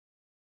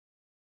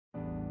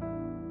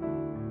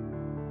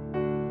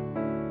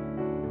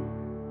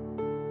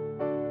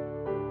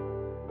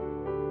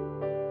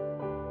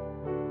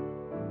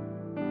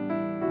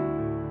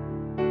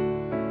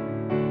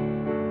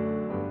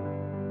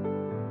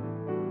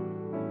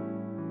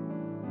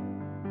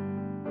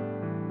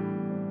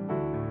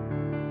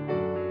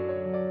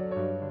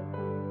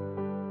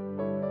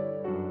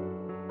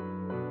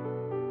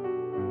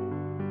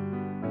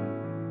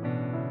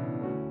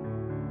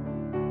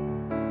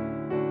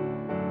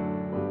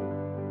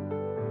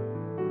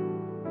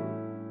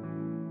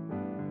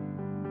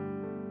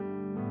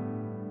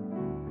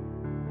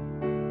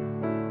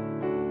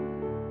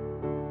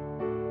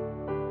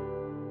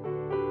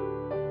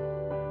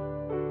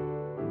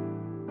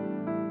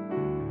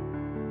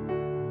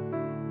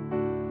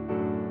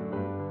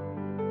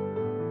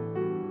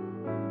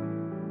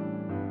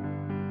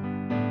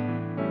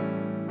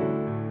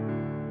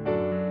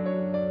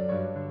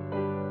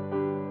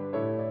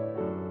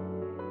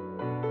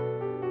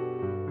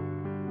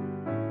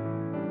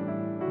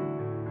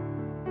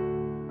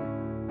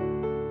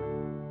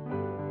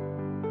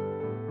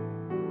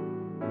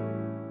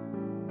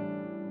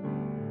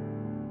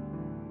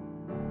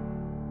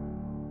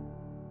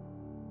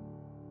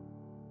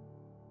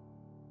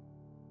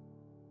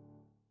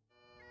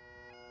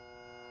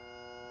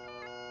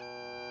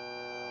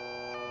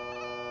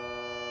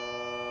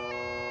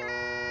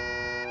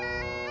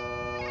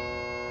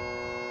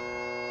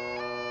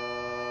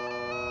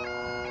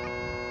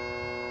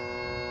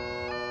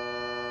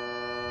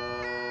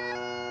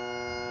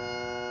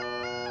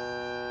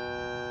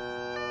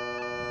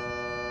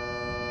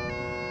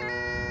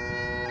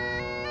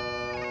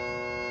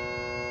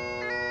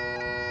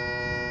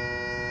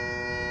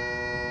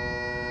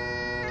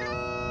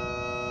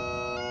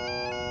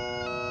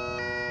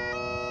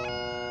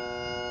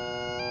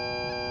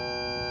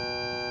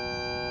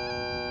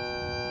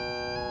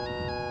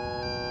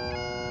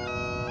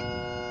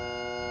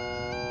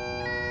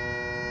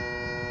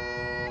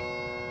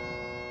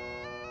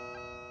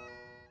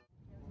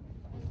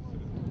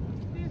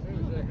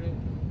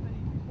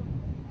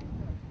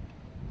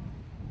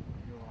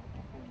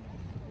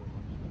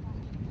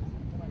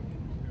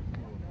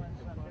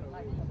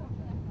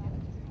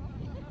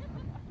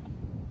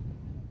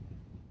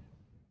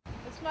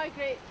It's my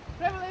great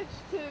privilege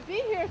to be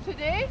here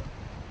today.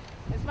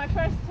 It's my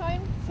first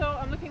time, so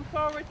I'm looking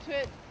forward to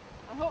it.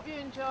 I hope you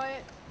enjoy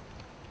it.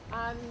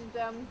 And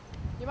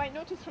you might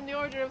notice from the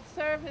order of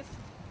service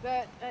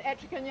that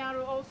Ettrick and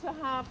Yarrow also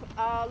have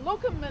a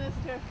locum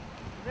minister.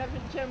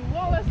 Reverend Jim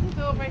Wallace is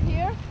over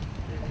here.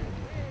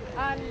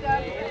 And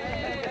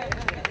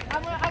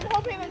I'm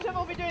hoping that Jim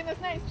will be doing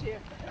this next year.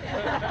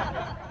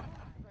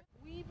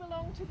 We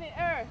belong to the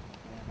earth.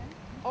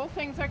 All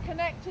things are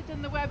connected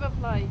in the web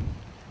of life.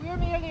 We're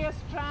merely a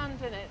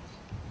strand in it.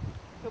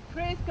 So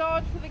praise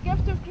God for the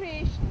gift of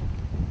creation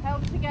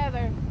held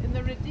together in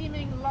the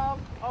redeeming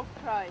love of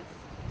Christ.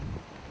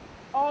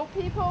 All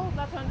people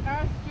that on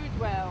earth do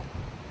dwell.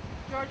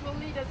 George will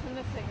lead us in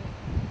the singing.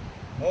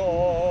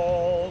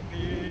 All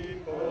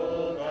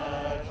people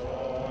that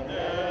on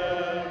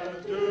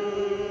earth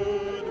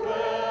do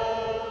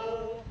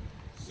dwell,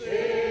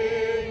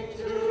 sing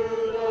to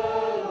the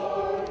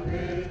Lord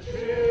with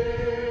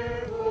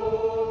cheerful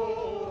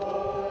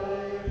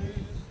voice.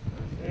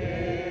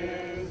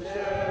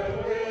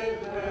 Instead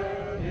with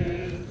her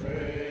his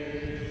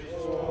praise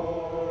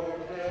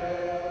foretell.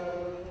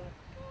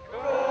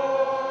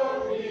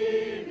 Come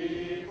ye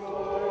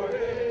before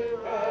him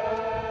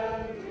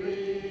and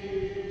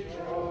rejoice.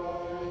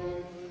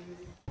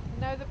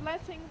 Now the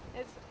blessing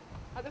is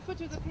at the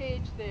foot of the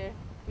page there.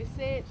 We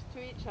say it to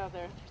each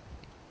other.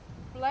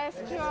 Bless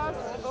to us,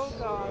 O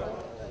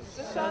God,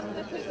 the sun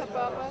that is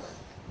above us,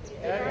 the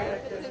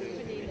earth that is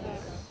beneath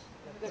us,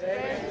 the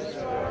friends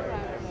who are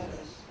around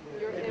us,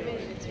 your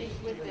image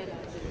deep within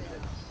us.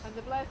 And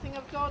the blessing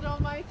of God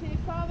Almighty,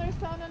 Father,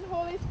 Son, and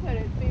Holy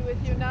Spirit be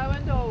with you now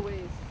and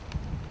always.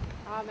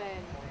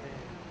 Amen.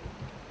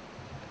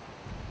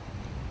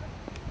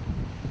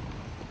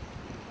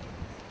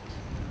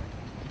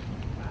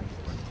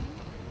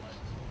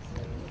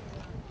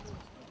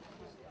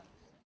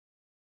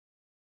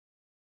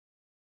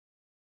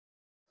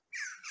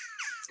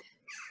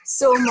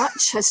 So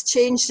much has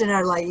changed in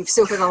our lives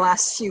over the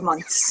last few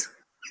months.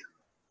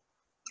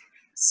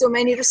 So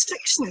many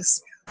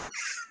restrictions.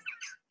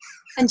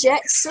 And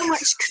yet so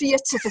much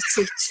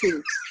creativity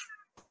too.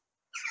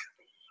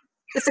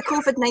 With the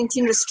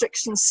COVID-19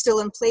 restrictions still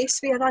in place,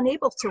 we are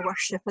unable to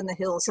worship in the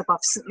hills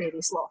above St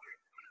Mary's Loch.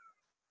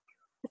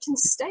 But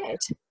instead,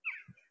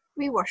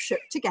 we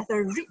worship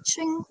together,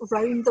 reaching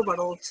round the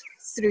world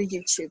through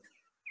YouTube.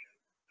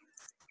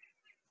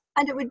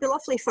 And it would be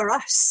lovely for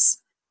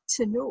us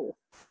to know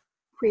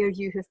where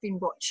you have been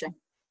watching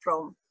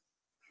from.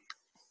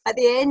 At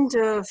the end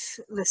of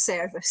the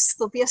service,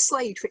 there'll be a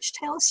slide which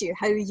tells you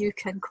how you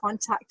can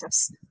contact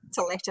us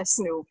to let us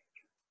know.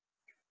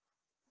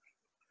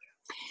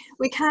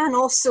 We can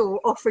also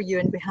offer you,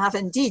 and we have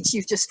indeed,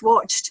 you've just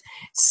watched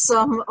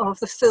some of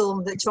the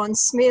film that John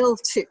Smale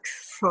took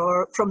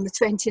from the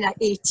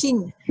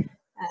 2018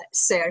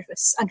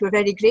 service, and we're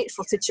very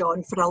grateful to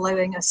John for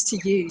allowing us to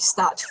use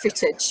that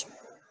footage.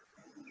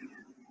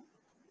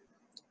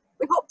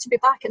 We hope to be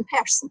back in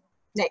person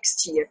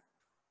next year.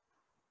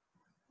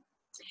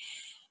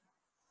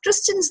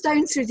 Christians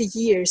down through the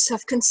years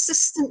have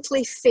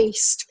consistently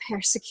faced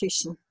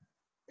persecution.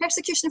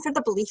 Persecution for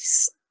their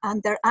beliefs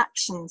and their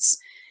actions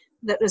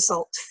that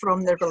result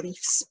from their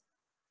beliefs.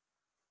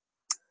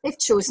 They've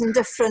chosen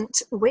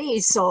different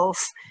ways of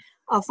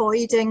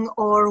avoiding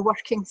or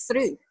working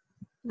through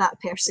that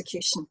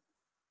persecution.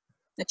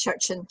 The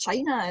church in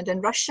China and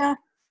in Russia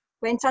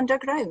went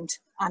underground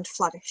and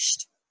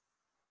flourished.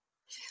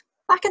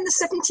 Back in the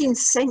 17th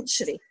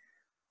century,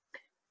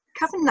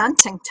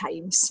 Covenanting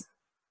times,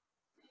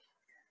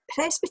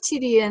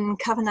 Presbyterian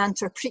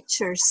Covenanter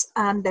preachers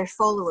and their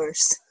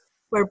followers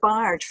were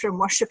barred from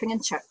worshipping in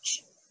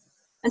church.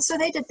 And so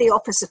they did the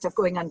opposite of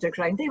going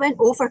underground. They went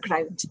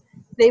overground.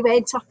 They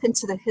went up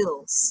into the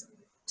hills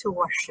to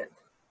worship.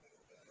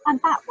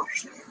 And that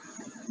worship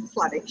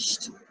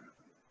flourished.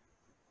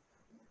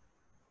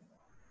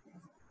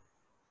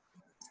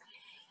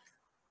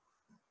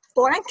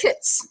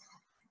 Blankets.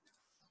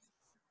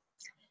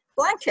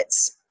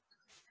 Blankets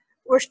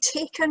were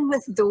taken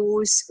with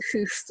those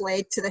who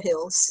fled to the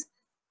hills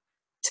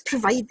to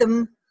provide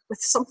them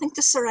with something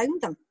to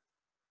surround them,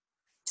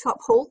 to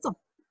uphold them,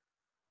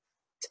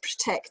 to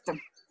protect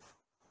them.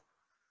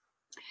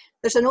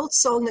 There's an old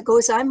song that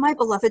goes, I'm my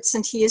beloved's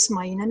and he is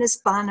mine, and his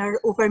banner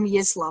over me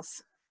is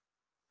love.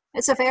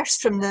 It's a verse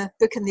from the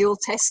book in the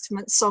Old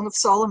Testament, Song of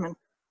Solomon.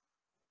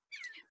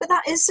 But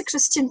that is the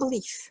Christian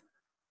belief.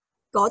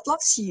 God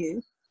loves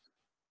you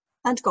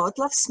and God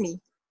loves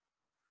me.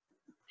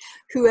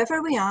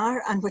 Whoever we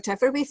are and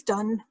whatever we've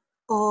done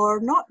or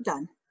not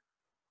done,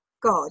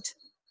 God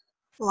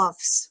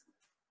loves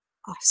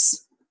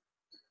us.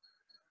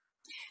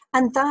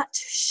 And that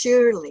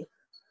surely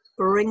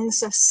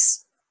brings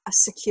us a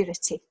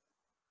security.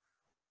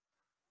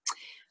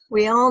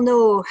 We all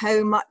know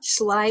how much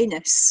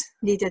Linus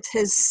needed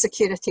his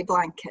security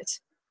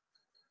blanket.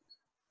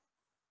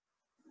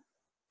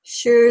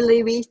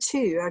 Surely we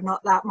too are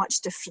not that much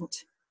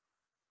different.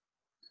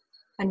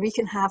 And we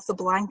can have the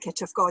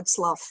blanket of God's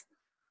love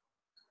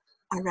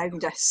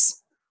around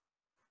us.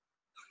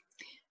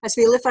 as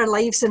we live our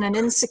lives in an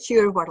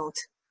insecure world,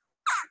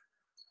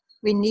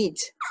 we need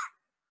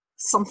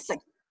something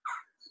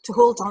to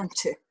hold on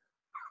to,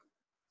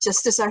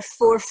 just as our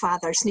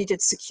forefathers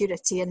needed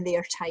security in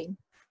their time.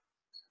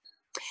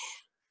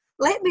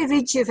 Let me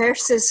read you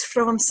verses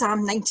from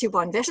Psalm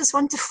 91, verses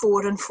 1 to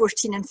 4 and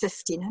 14 and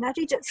 15, and I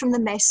read it from the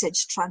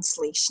Message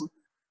translation.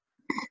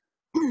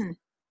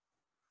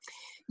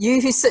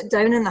 You who sit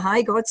down in the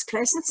high God's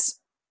presence,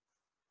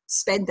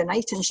 spend the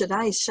night in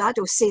Shaddai's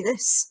shadow, say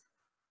this: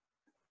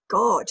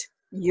 God,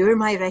 you're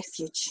my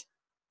refuge.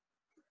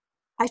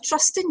 I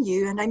trust in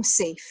you and I'm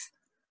safe.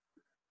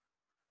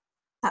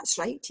 That's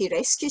right, he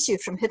rescues you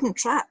from hidden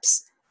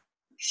traps,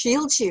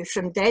 shields you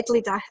from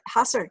deadly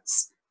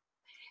hazards.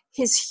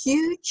 His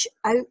huge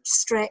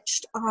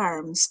outstretched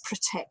arms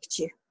protect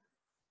you.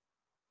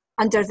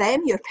 Under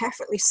them you're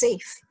perfectly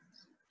safe.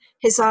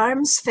 His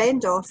arms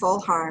fend off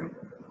all harm.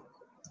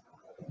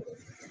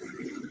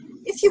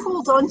 If you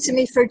hold on to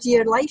me for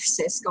dear life,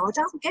 says God,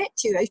 I'll get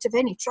you out of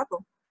any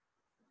trouble.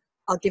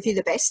 I'll give you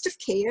the best of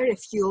care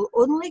if you'll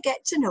only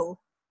get to know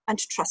and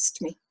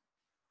trust me.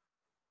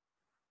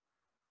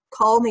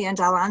 Call me and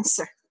I'll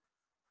answer.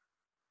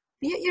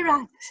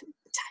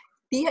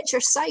 Be at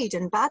your side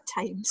in bad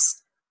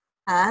times,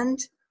 and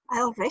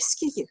I'll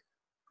rescue you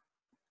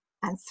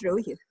and throw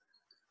you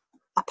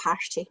a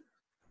party.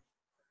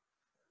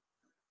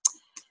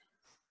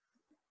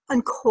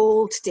 On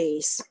cold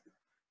days,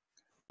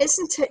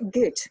 isn't it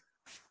good to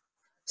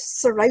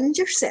surround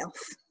yourself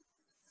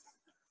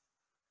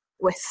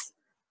with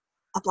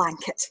a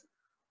blanket?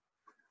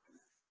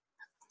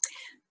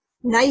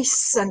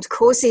 Nice and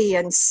cosy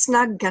and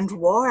snug and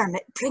warm,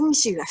 it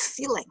brings you a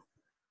feeling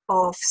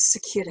of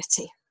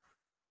security.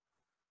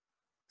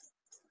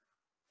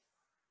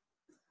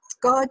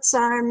 God's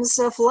arms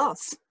of love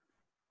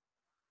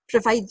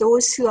provide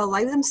those who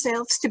allow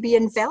themselves to be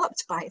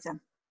enveloped by them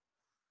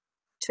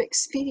to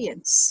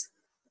experience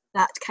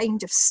that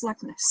kind of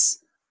snugness,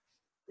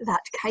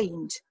 that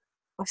kind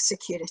of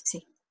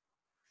security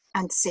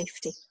and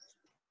safety.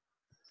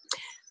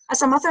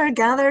 As a mother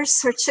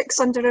gathers her chicks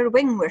under her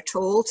wing, we're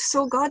told,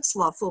 so God's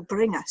love will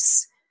bring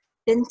us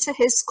into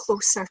his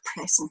closer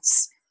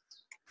presence.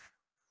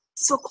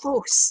 So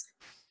close,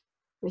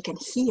 we can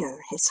hear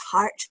his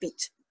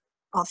heartbeat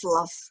of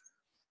love.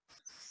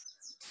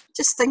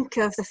 Just think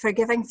of the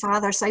forgiving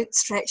Father's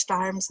outstretched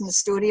arms in the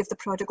story of the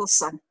prodigal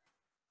son.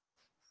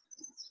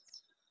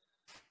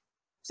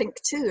 Think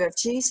too of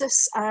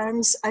Jesus'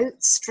 arms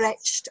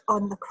outstretched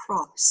on the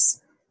cross,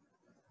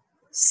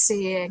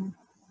 saying,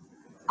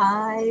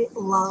 I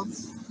love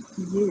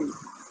you,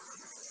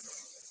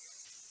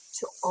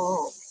 to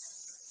all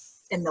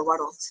in the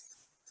world.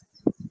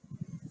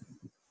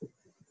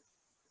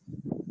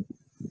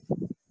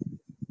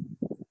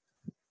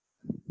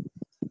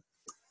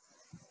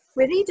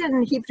 We read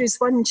in Hebrews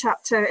 1,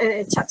 chapter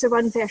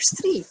 1, verse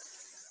 3.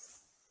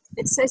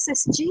 It says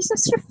this: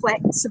 Jesus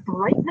reflects the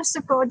brightness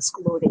of God's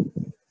glory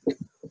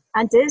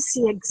and is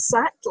the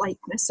exact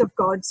likeness of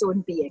God's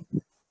own being,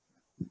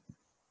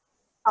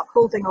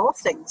 upholding all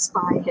things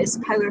by his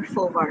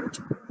powerful word.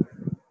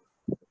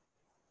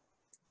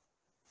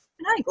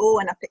 When I go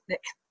on a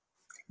picnic,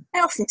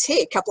 I often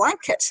take a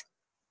blanket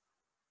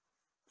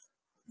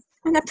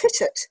and I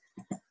put it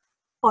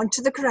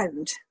onto the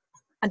ground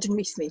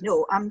underneath me.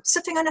 No, I'm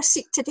sitting on a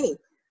seat today,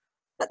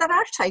 but there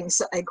are times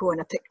that I go on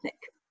a picnic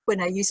when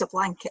I use a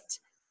blanket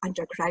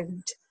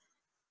underground,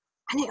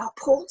 and it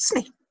upholds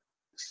me,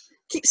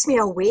 keeps me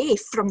away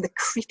from the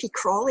creepy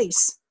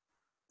crawlies,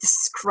 the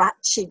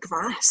scratchy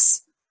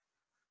grass,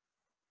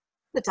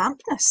 the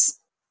dampness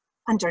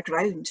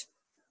underground.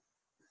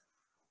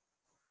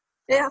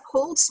 It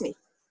upholds me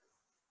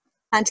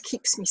and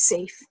keeps me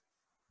safe.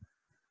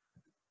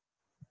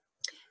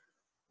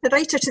 The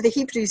writer to the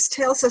Hebrews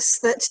tells us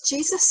that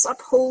Jesus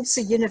upholds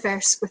the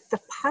universe with the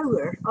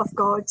power of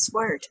God's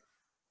word.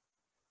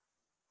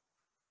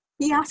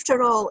 He,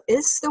 after all,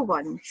 is the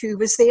one who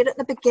was there at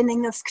the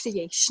beginning of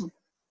creation,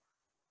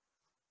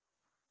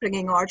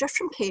 bringing order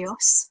from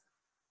chaos,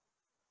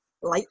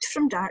 light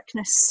from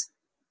darkness,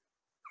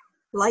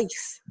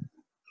 life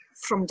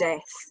from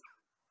death.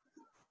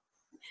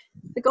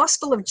 The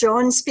Gospel of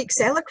John speaks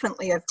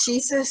eloquently of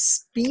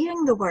Jesus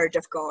being the Word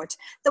of God,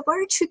 the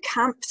Word who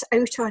camped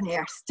out on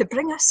earth to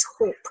bring us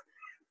hope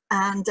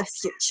and a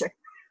future.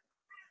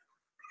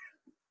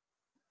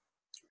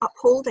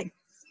 Upholding,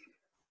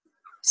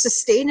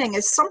 sustaining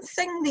is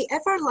something the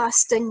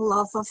everlasting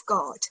love of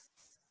God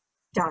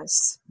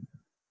does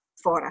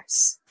for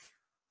us.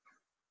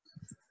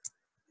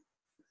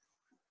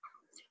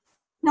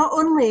 Not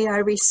only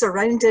are we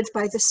surrounded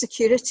by the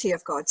security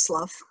of God's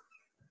love,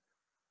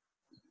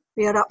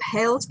 we are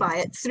upheld by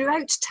it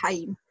throughout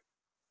time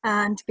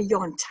and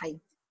beyond time.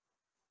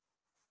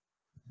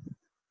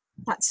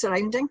 That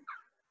surrounding,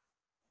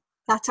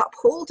 that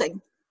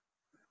upholding,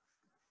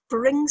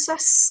 brings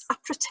us a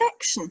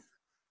protection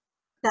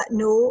that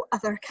no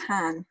other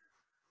can.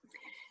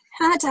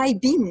 Had I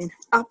been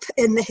up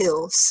in the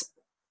hills,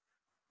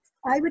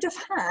 I would have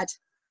had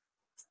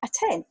a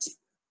tent,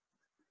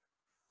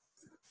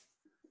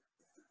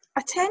 a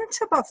a tent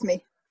above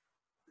me,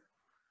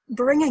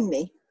 bringing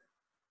me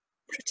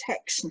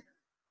protection.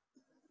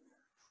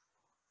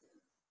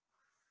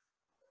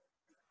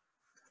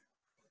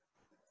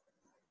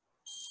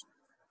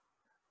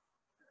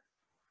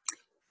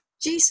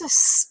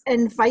 Jesus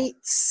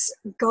invites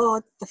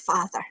God the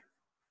Father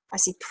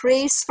as he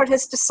prays for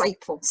his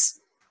disciples.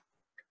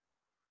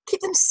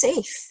 Keep them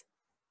safe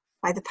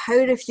by the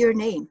power of your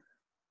name.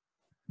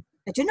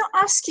 I do not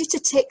ask you to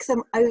take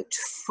them out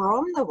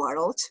from the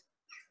world,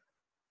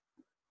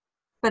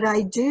 but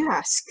I do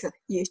ask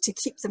you to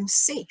keep them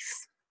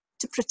safe,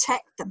 to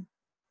protect them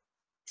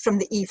from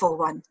the evil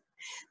one.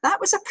 That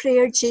was a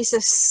prayer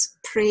Jesus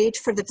prayed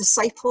for the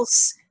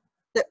disciples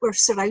that were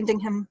surrounding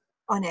him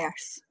on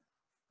earth.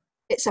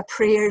 It's a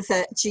prayer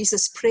that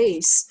Jesus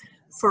prays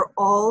for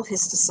all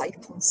his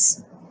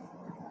disciples,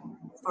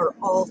 for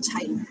all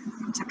time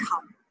to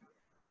come.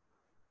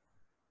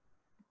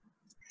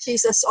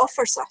 Jesus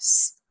offers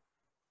us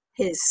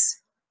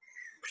his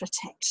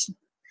protection.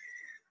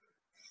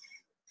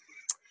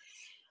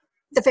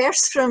 The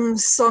verse from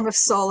Song of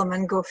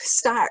Solomon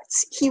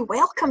starts, he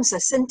welcomes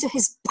us into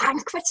his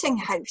banqueting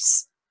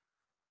house.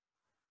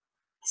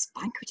 His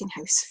banqueting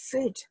house,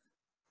 food.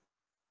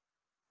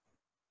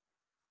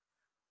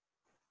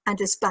 And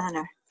his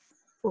banner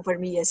over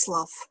me is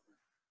love.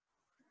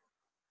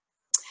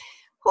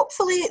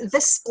 Hopefully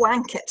this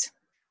blanket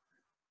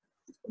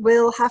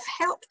will have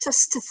helped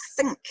us to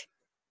think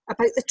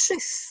about the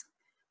truth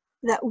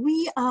that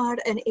we are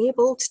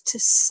enabled to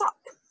sup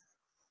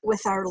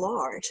with our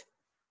Lord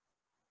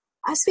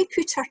as we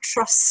put our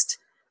trust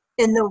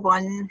in the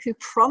one who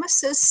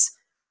promises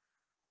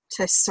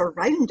to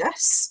surround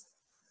us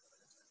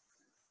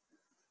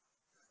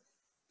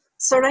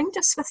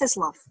with his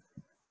love.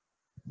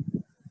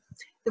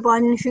 The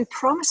one who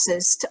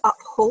promises to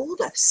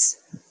uphold us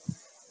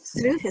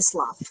through his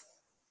love.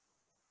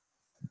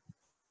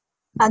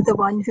 And the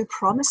one who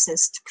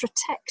promises to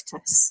protect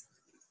us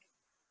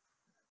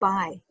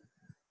by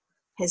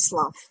his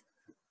love.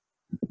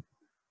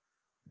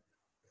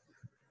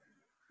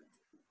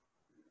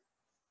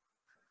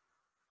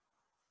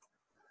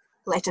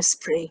 Let us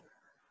pray.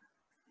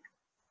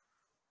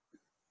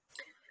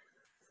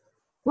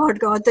 Lord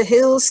God, the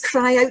hills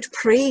cry out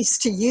praise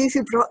to you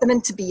who brought them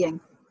into being,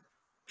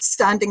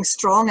 standing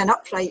strong and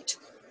upright.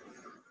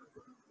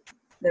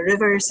 The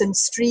rivers and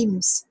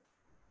streams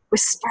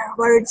whisper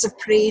words of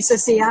praise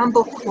as they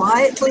amble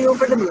quietly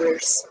over the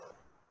moors,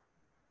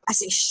 as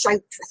they shout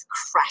with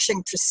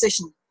crashing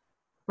precision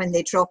when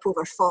they drop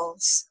over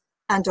falls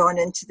and on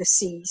into the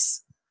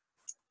seas.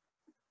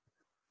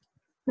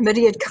 The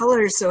myriad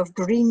colours of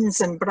greens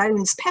and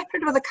browns,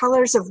 peppered with the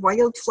colours of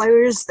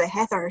wildflowers, the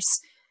heathers,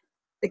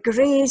 the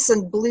greys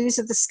and blues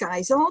of the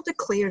skies, all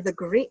declare the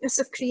greatness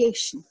of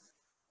creation,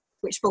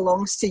 which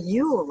belongs to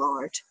you, O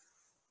Lord,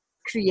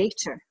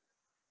 creator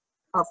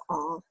of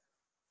all.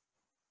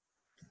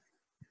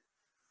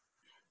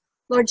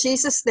 Lord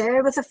Jesus,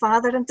 there with the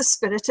Father and the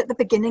Spirit at the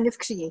beginning of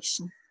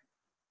creation,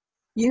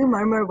 you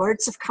murmur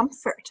words of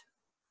comfort,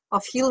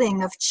 of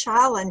healing, of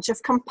challenge,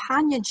 of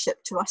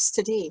companionship to us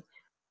today,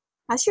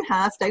 as you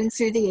have down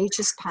through the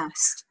ages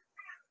past.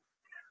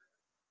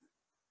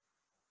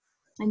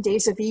 In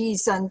days of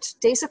ease and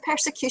days of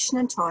persecution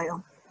and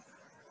toil,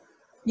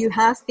 you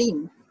have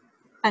been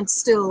and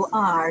still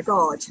are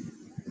God.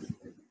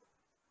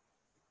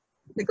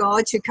 The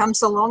God who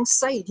comes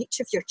alongside each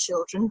of your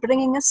children,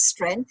 bringing us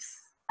strength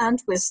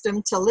and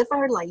wisdom to live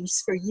our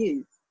lives for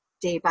you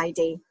day by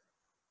day.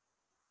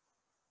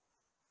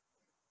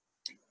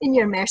 In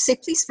your mercy,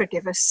 please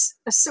forgive us,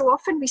 as so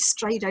often we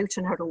stride out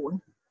on our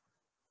own,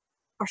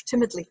 or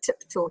timidly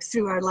tiptoe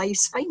through our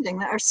lives, finding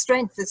that our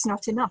strength is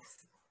not enough.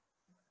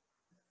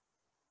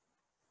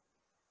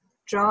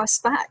 Draw us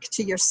back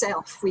to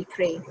yourself, we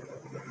pray.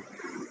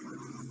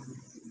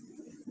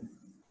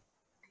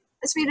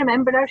 As we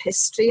remember our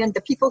history and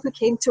the people who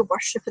came to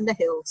worship in the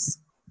hills,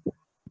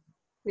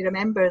 we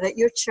remember that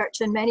your church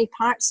in many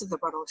parts of the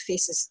world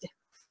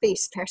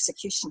face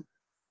persecution.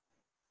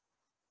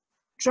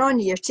 Draw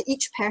near to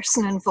each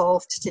person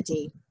involved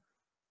today.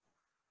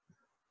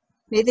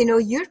 May they know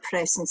your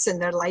presence in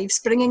their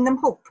lives, bringing them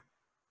hope.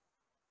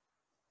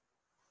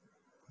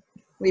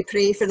 We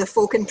pray for the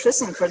folk in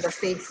prison for their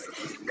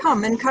faith.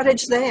 Come,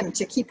 encourage them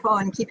to keep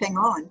on keeping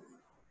on.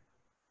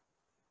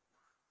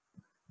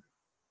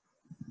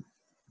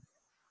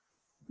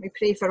 We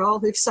pray for all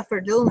who've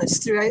suffered illness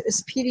throughout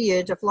this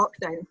period of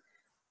lockdown,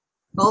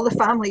 all the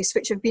families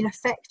which have been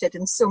affected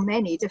in so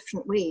many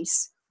different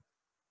ways.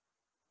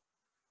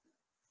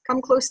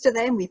 Come close to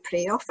them, we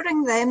pray,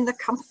 offering them the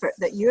comfort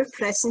that your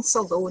presence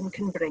alone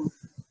can bring.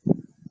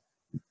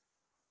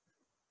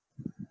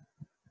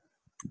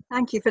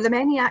 Thank you for the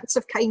many acts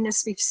of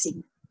kindness we've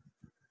seen,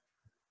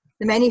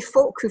 the many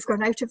folk who've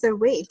gone out of their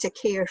way to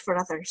care for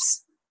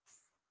others.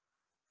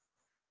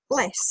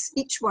 Bless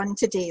each one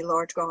today,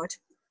 Lord God.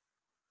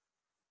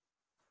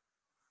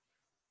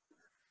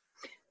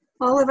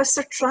 All of us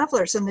are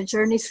travellers on the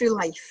journey through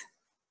life.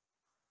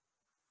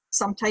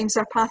 Sometimes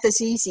our path is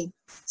easy,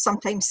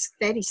 sometimes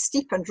very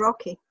steep and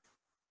rocky.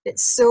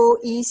 It's so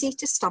easy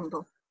to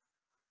stumble.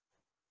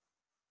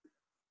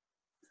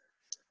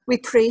 We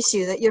praise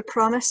you that your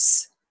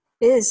promise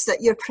is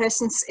that your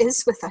presence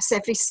is with us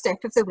every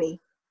step of the way.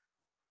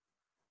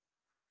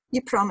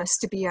 You promise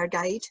to be our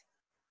guide.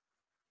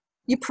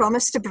 You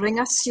promise to bring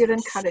us your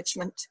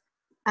encouragement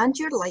and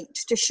your light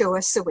to show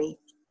us the way.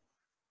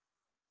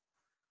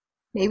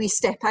 May we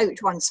step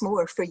out once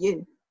more for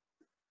you.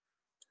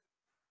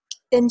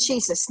 In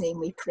Jesus' name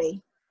we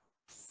pray.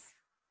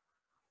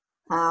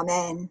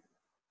 Amen.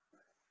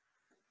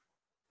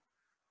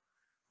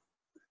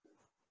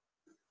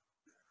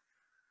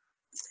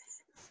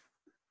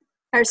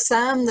 Our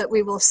psalm that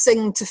we will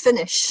sing to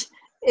finish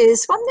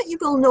is one that you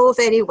will know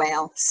very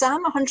well,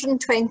 Psalm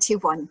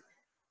 121.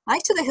 I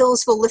to the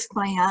hills will lift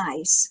my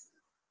eyes,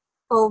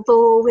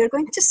 although we're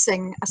going to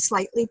sing a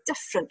slightly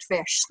different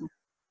version.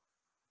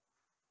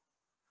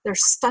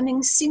 There's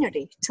stunning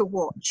scenery to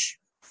watch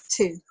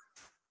too.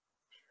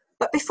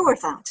 But before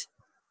that,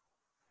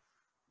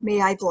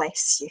 may I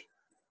bless you.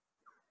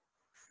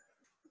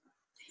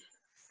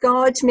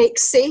 God make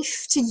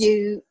safe to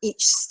you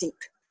each steep.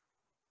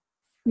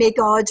 May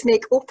God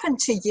make open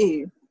to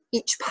you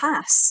each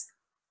pass.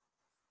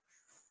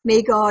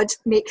 May God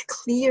make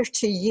clear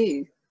to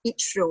you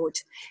each road,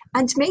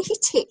 and may he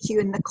take you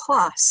in the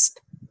clasp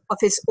of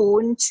his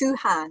own two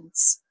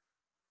hands.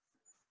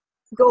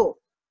 Go,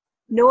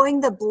 knowing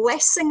the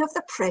blessing of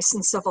the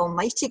presence of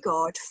Almighty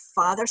God,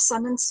 Father,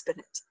 Son, and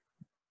Spirit,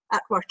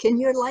 at work in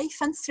your life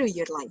and through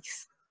your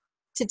life,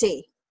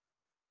 today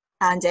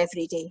and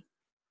every day.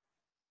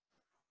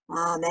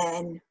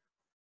 Amen.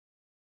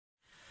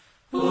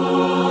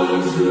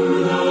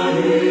 Unto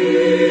the